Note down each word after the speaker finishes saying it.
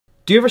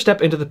Do you ever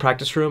step into the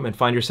practice room and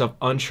find yourself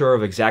unsure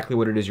of exactly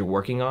what it is you're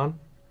working on?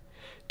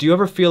 Do you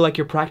ever feel like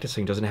your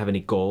practicing doesn't have any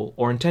goal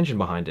or intention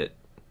behind it?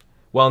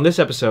 Well, in this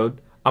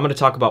episode, I'm going to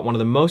talk about one of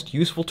the most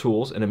useful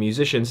tools in a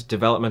musician's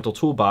developmental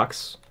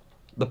toolbox,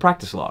 the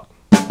practice log.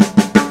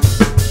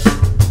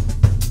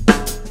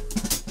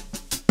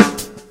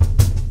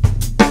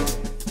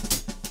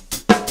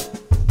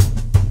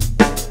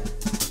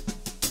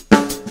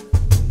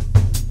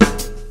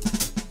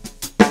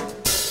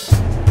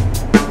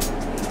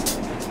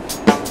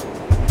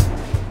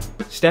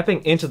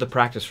 Stepping into the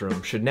practice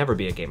room should never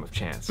be a game of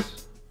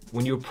chance.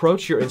 When you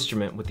approach your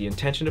instrument with the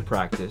intention to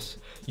practice,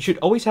 you should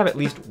always have at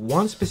least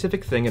one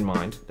specific thing in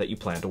mind that you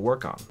plan to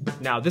work on.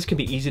 Now, this can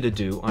be easy to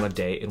do on a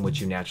day in which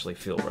you naturally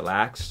feel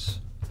relaxed,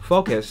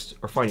 focused,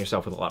 or find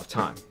yourself with a lot of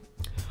time.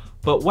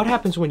 But what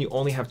happens when you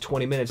only have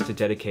 20 minutes to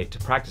dedicate to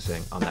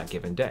practicing on that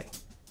given day?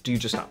 Do you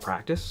just not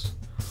practice?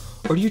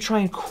 Or do you try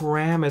and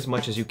cram as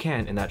much as you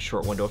can in that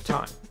short window of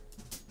time?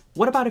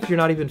 What about if you're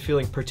not even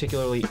feeling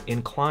particularly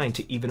inclined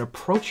to even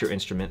approach your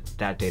instrument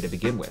that day to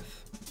begin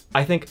with?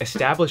 I think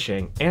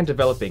establishing and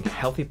developing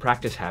healthy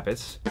practice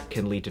habits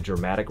can lead to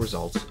dramatic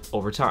results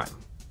over time.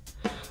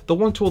 The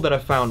one tool that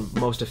I've found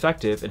most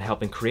effective in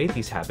helping create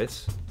these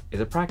habits is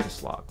a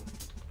practice log.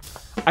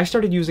 I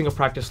started using a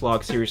practice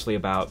log seriously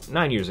about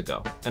 9 years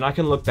ago, and I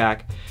can look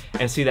back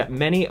and see that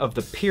many of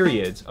the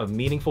periods of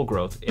meaningful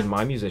growth in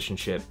my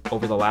musicianship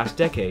over the last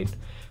decade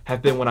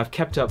have been when I've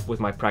kept up with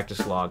my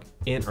practice log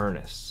in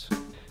earnest.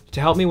 To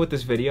help me with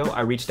this video,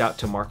 I reached out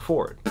to Mark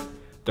Ford,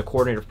 the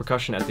coordinator of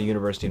percussion at the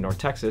University of North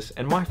Texas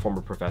and my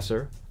former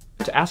professor,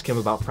 to ask him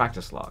about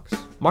practice logs.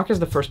 Mark is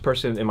the first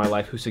person in my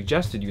life who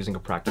suggested using a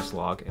practice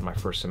log in my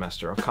first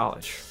semester of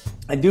college.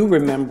 I do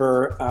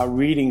remember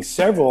reading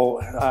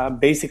several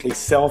basically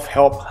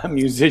self-help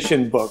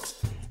musician books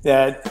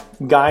that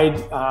guide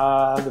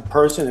the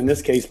person, in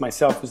this case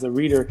myself as the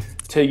reader,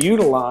 to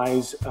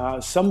utilize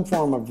some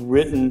form of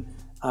written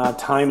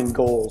time and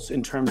goals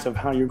in terms of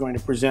how you're going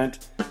to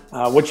present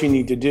what you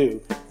need to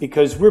do,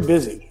 because we're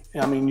busy.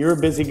 I mean, you're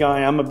a busy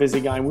guy, I'm a busy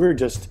guy,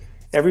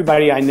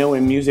 everybody I know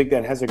in music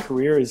that has a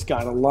career has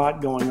got a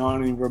lot going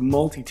on, and we're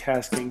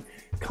multitasking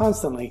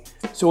constantly.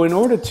 So in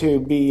order to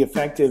be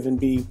effective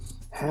and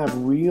have a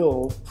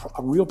real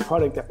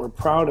product that we're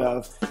proud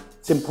of,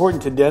 it's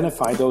important to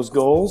identify those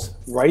goals,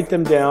 write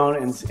them down,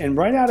 and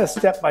write out a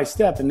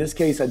step-by-step, in this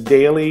case a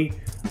daily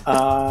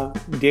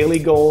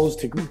goals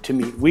to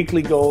meet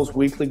weekly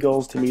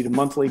goals to meet a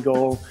monthly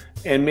goal,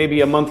 and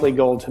maybe a monthly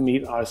goal to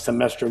meet a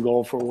semester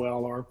goal for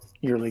or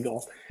yearly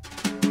goal.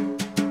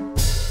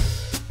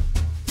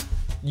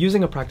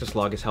 Using a practice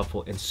log is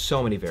helpful in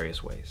so many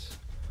various ways.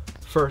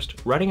 First,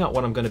 writing out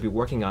what I'm going to be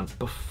working on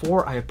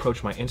before I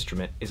approach my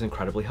instrument is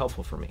incredibly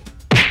helpful for me.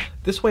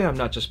 This way I'm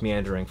not just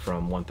meandering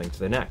from one thing to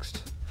the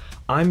next.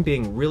 I'm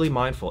being really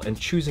mindful and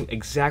choosing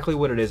exactly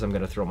what it is I'm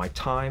going to throw my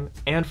time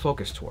and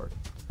focus toward.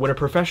 When a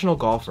professional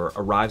golfer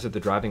arrives at the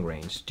driving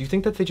range, do you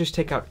think that they just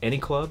take out any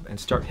club and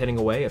start hitting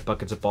away at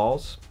buckets of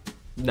balls?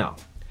 No.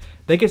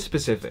 They get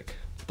specific.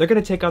 They're going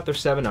to take out their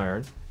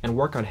 7-iron and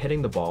work on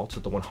hitting the ball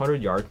to the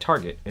 100-yard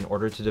target in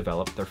order to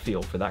develop their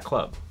feel for that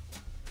club.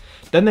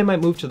 Then they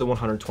might move to the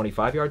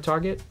 125-yard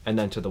target, and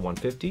then to the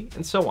 150,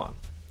 and so on.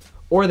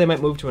 Or they might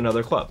move to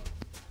another club.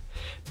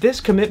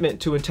 This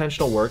commitment to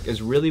intentional work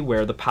is really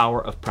where the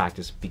power of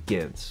practice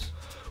begins.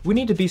 We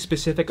need to be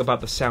specific about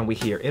the sound we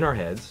hear in our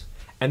heads,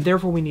 and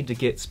therefore we need to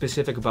get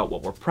specific about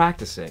what we're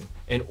practicing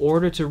in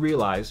order to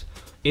realize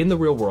in the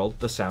real world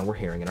the sound we're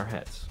hearing in our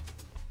heads.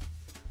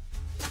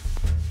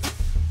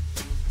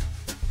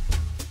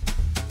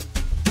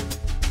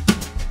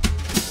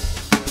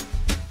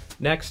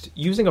 Next,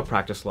 using a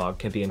practice log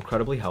can be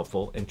incredibly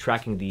helpful in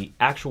tracking the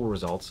actual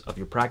results of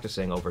your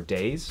practicing over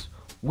days,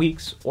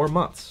 weeks, or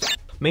months.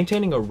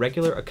 Maintaining a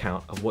regular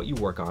account of what you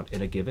work on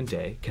in a given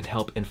day can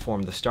help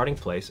inform the starting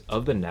place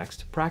of the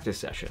next practice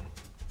session.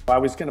 I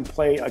was going to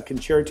play a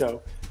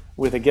concerto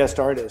with a guest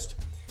artist,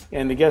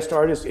 and the guest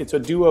artist, it's a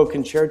duo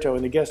concerto,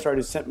 and the guest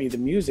artist sent me the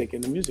music,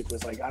 and the music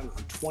was like, I don't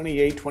know,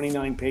 28,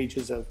 29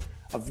 pages of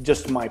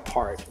just my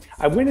part.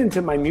 I went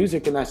into my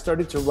music and I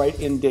started to write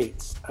in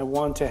dates. I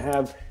want to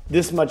have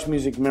this much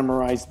music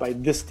memorized by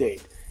this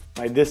date,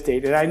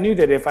 and I knew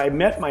that if I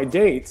met my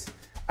dates,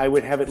 I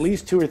would have at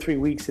least 2 or 3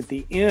 weeks at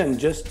the end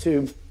just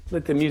to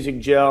let the music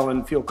gel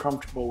and feel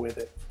comfortable with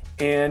it.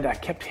 And I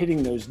kept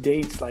hitting those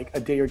dates like a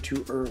day or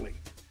two early.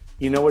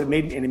 You know what it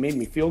made me? And it made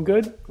me feel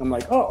good. I'm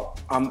like, oh,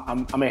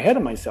 I'm ahead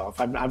of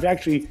myself. I've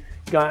actually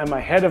I'm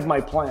ahead of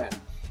my plan.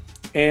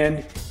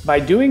 And by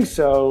doing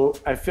so,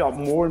 I felt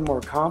more and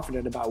more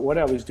confident about what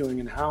I was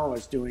doing and how I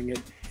was doing it.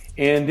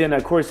 And then,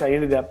 of course, I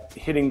ended up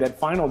hitting that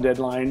final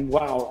deadline,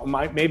 wow,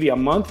 maybe a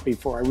month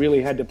before I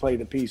really had to play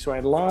the piece. So I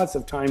had lots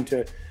of time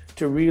to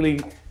really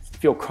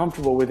feel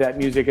comfortable with that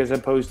music as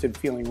opposed to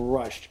feeling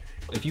rushed.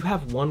 If you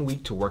have 1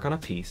 week to work on a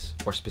piece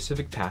or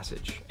specific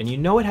passage, and you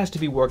know it has to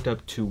be worked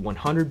up to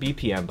 100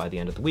 BPM by the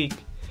end of the week,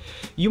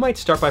 you might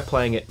start by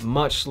playing it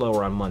much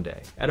slower on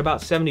Monday, at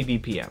about 70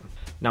 BPM.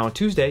 Now on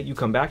Tuesday, you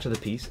come back to the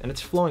piece and it's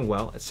flowing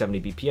well at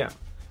 70 BPM.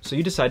 so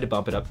you decide to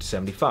bump it up to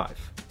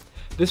 75.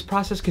 This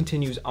process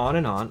continues on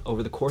and on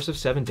over the course of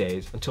 7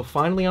 days until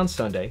finally on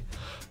Sunday,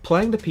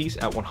 playing the piece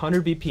at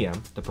 100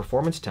 BPM, the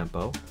performance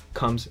tempo,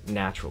 comes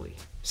naturally.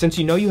 Since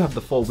you know you have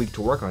the full week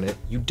to work on it,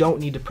 you don't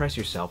need to press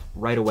yourself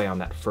right away on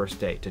that first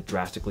day to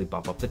drastically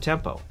bump up the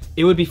tempo.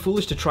 It would be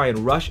foolish to try and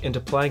rush into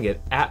playing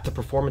it at the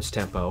performance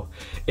tempo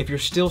if you're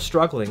still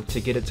struggling to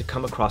get it to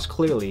come across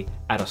clearly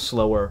at a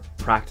slower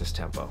practice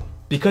tempo.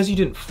 Because you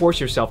didn't force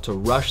yourself to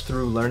rush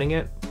through learning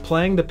it,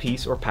 playing the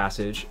piece or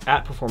passage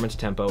at performance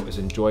tempo is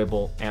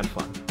enjoyable and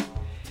fun.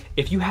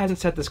 If you hadn't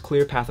set this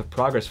clear path of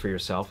progress for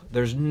yourself,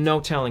 there's no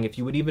telling if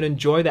you would even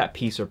enjoy that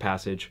piece or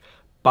passage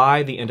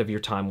by the end of your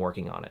time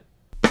working on it.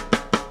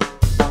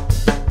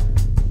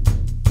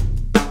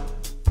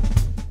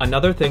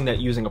 Another thing that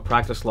using a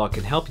practice log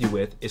can help you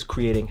with is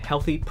creating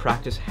healthy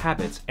practice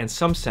habits and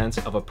some sense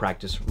of a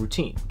practice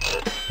routine.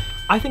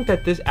 I think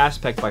that this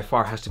aspect by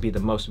far has to be the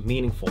most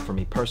meaningful for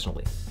me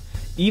personally.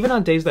 Even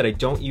on days that I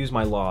don't use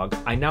my log,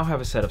 I now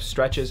have a set of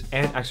stretches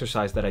and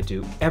exercise that I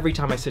do every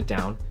time I sit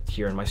down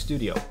here in my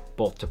studio,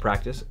 both to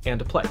practice and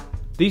to play.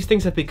 These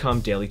things have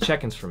become daily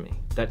check-ins for me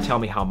that tell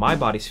me how my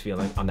body's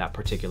feeling on that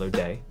particular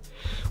day,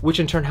 which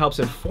in turn helps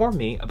inform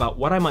me about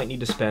what I might need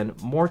to spend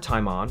more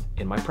time on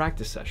in my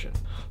practice session.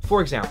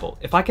 For example,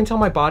 if I can tell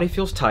my body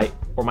feels tight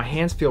or my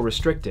hands feel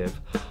restrictive,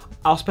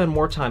 I'll spend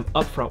more time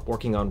upfront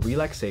working on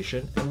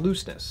relaxation and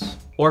looseness.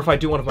 Or if I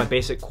do one of my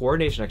basic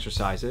coordination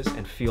exercises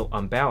and feel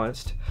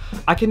unbalanced,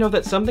 I can know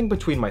that something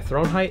between my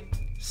throne height,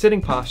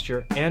 sitting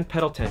posture, and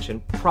pedal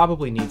tension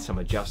probably needs some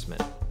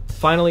adjustment.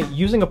 Finally,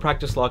 using a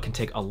practice log can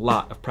take a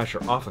lot of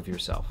pressure off of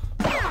yourself.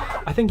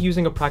 I think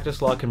using a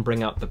practice log can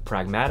bring out the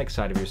pragmatic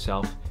side of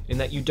yourself in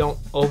that you don't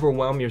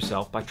overwhelm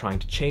yourself by trying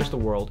to change the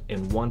world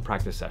in one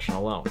practice session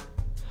alone.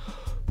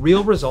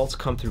 Real results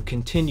come through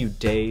continued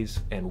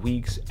days and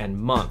weeks and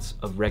months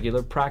of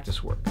regular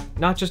practice work,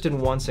 not just in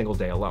one single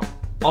day alone.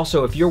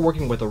 Also, if you're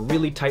working with a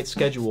really tight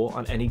schedule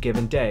on any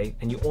given day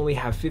and you only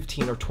have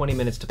 15 or 20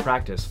 minutes to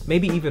practice,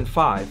 maybe even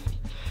 5,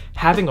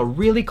 having a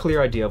really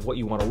clear idea of what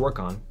you want to work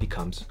on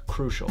becomes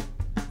crucial.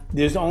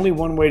 There's only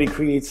one way to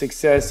create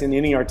success in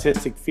any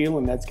artistic field,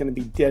 and that's going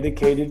to be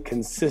dedicated,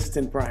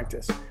 consistent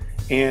practice.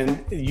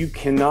 And you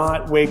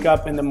cannot wake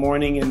up in the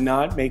morning and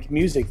not make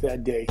music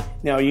that day.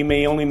 Now, you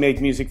may only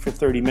make music for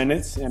 30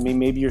 minutes. I mean,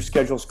 maybe your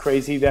schedule's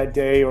crazy that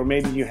day, or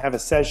maybe you have a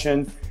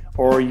session,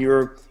 or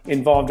you're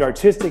involved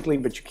artistically,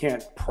 but you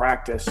can't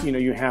practice. You know,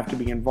 you have to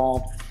be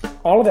involved.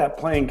 All of that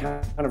playing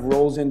kind of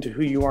rolls into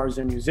who you are as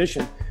a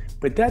musician.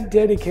 But that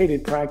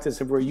dedicated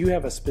practice of where you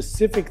have a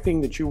specific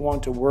thing that you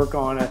want to work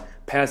on, a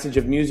passage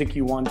of music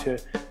you want to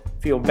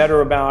feel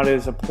better about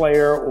as a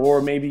player, or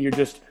maybe you're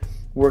just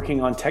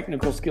working on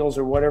technical skills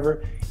or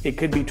whatever, it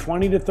could be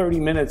 20 to 30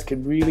 minutes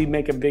could really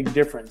make a big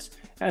difference,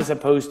 as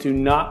opposed to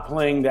not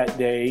playing that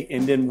day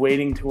and then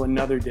waiting to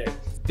another day.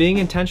 Being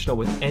intentional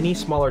with any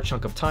smaller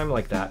chunk of time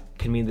like that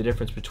can mean the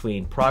difference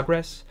between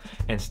progress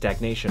and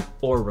stagnation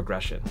or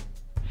regression.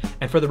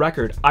 And for the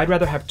record, I'd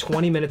rather have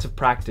 20 minutes of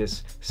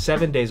practice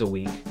 7 days a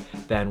week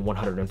than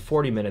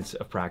 140 minutes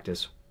of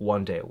practice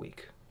 1 day a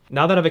week.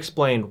 Now that I've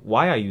explained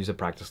why I use a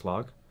practice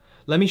log,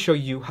 let me show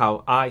you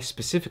how I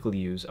specifically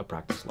use a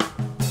practice log.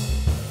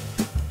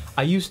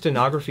 I use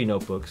stenography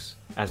notebooks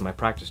as my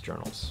practice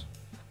journals.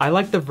 I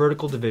like the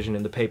vertical division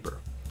in the paper.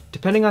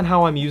 Depending on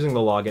how I'm using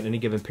the log at any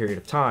given period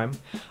of time,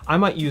 I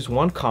might use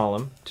one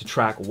column to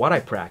track what I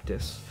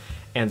practice,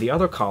 and the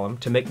other column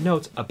to make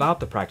notes about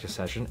the practice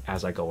session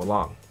as I go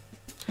along.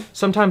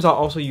 Sometimes I'll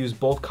also use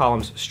both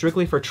columns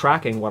strictly for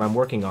tracking what I'm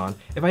working on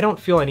if I don't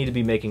feel I need to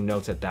be making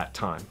notes at that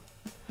time.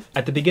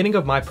 At the beginning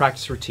of my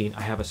practice routine,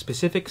 I have a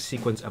specific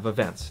sequence of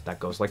events that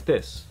goes like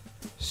this: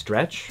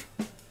 stretch,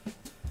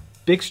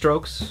 big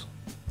strokes,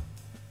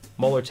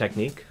 molar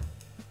technique,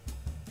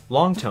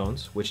 long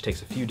tones, which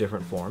takes a few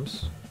different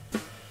forms,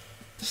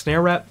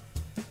 snare rep,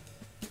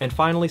 and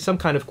finally some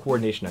kind of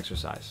coordination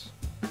exercise.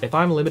 If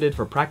I'm limited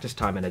for practice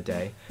time in a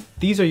day,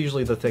 these are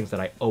usually the things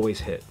that I always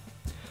hit.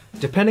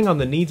 Depending on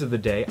the needs of the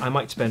day, I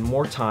might spend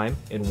more time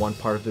in one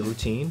part of the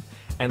routine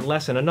and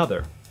less in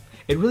another.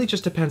 It really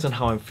just depends on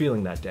how I'm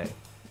feeling that day.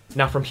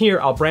 Now from here,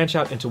 I'll branch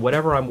out into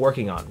whatever I'm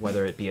working on,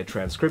 whether it be a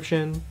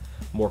transcription,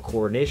 more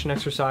coordination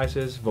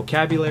exercises,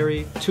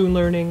 vocabulary, tune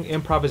learning,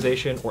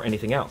 improvisation, or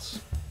anything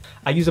else.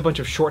 I use a bunch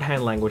of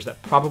shorthand language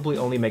that probably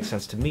only makes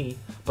sense to me,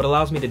 but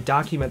allows me to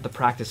document the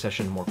practice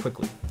session more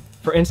quickly.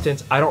 For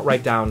instance, I don't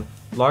write down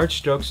large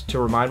strokes to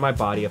remind my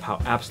body of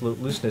how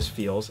absolute looseness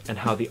feels and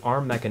how the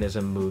arm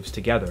mechanism moves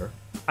together.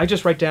 I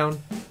just write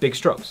down big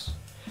strokes,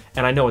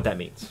 and I know what that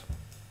means.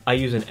 I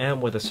use an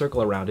M with a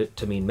circle around it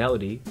to mean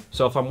melody,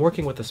 so if I'm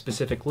working with a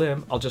specific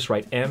limb, I'll just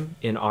write M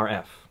in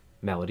RF,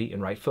 melody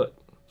in right foot.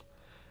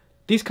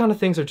 These kind of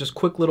things are just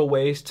quick little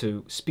ways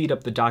to speed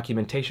up the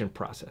documentation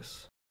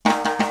process.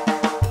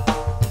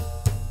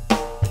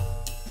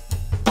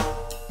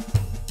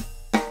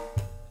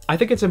 I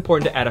think it's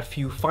important to add a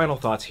few final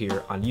thoughts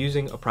here on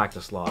using a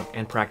practice log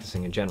and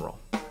practicing in general.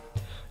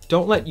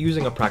 Don't let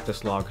using a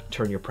practice log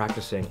turn your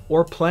practicing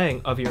or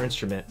playing of your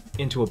instrument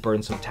into a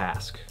burdensome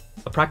task.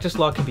 A practice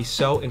log can be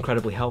so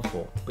incredibly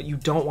helpful, but you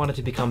don't want it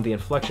to become the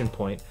inflection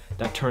point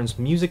that turns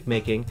music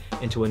making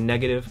into a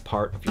negative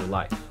part of your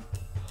life.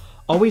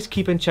 Always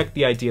keep in check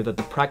the idea that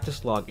the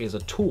practice log is a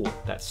tool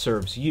that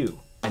serves you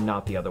and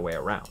not the other way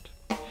around.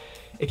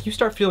 If you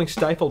start feeling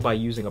stifled by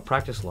using a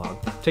practice log,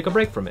 take a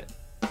break from it.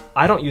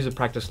 I don't use a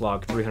practice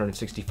log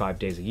 365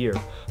 days a year,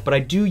 but I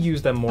do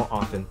use them more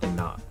often than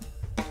not.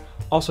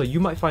 Also, you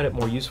might find it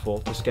more useful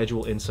to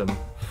schedule in some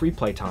free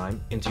play time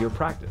into your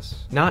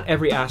practice. Not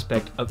every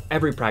aspect of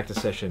every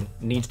practice session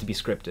needs to be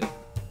scripted.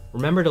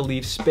 Remember to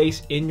leave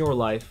space in your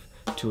life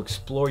to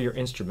explore your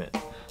instrument,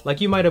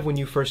 like you might have when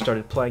you first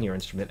started playing your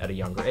instrument at a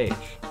younger age.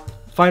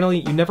 Finally,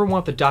 you never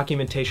want the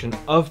documentation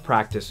of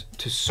practice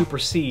to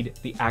supersede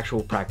the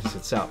actual practice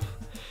itself.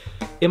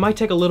 It might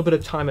take a little bit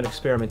of time and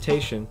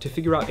experimentation to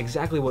figure out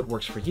exactly what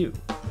works for you.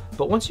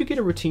 But once you get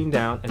a routine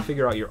down and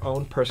figure out your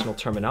own personal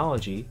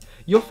terminology,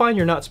 you'll find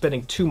you're not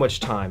spending too much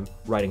time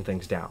writing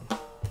things down.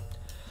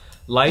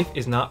 Life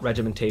is not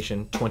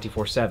regimentation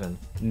 24/7,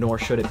 nor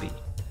should it be.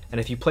 And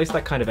if you place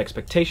that kind of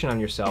expectation on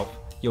yourself,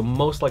 you'll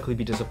most likely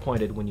be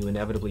disappointed when you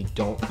inevitably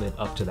don't live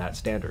up to that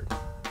standard.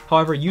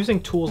 However, using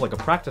tools like a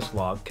practice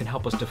log can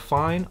help us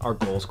define our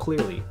goals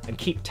clearly and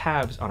keep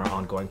tabs on our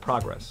ongoing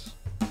progress.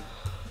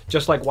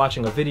 Just like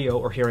watching a video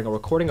or hearing a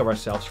recording of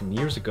ourselves from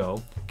years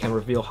ago can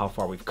reveal how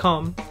far we've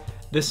come,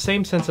 this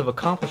same sense of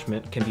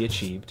accomplishment can be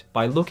achieved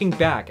by looking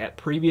back at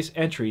previous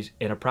entries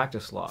in a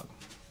practice log.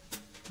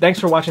 Thanks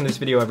for watching this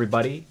video,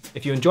 everybody.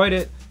 If you enjoyed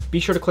it, be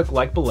sure to click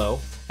like below,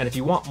 and if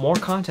you want more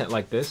content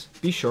like this,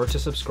 be sure to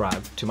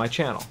subscribe to my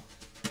channel.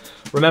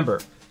 Remember,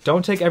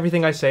 don't take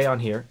everything I say on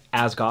here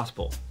as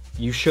gospel.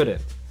 You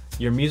shouldn't.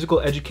 Your musical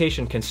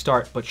education can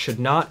start but should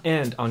not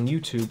end on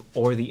YouTube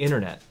or the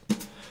internet.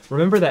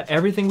 Remember that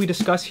everything we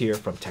discuss here,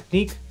 from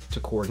technique to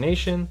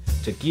coordination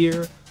to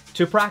gear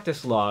to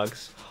practice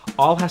logs,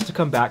 all has to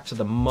come back to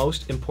the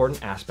most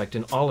important aspect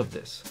in all of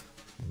this: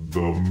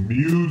 the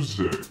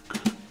music.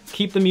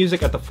 Keep the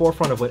music at the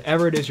forefront of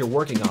whatever it is you're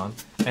working on,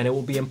 and it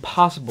will be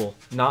impossible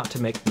not to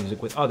make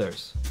music with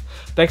others.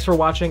 Thanks for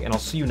watching, and I'll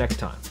see you next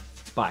time.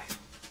 Bye.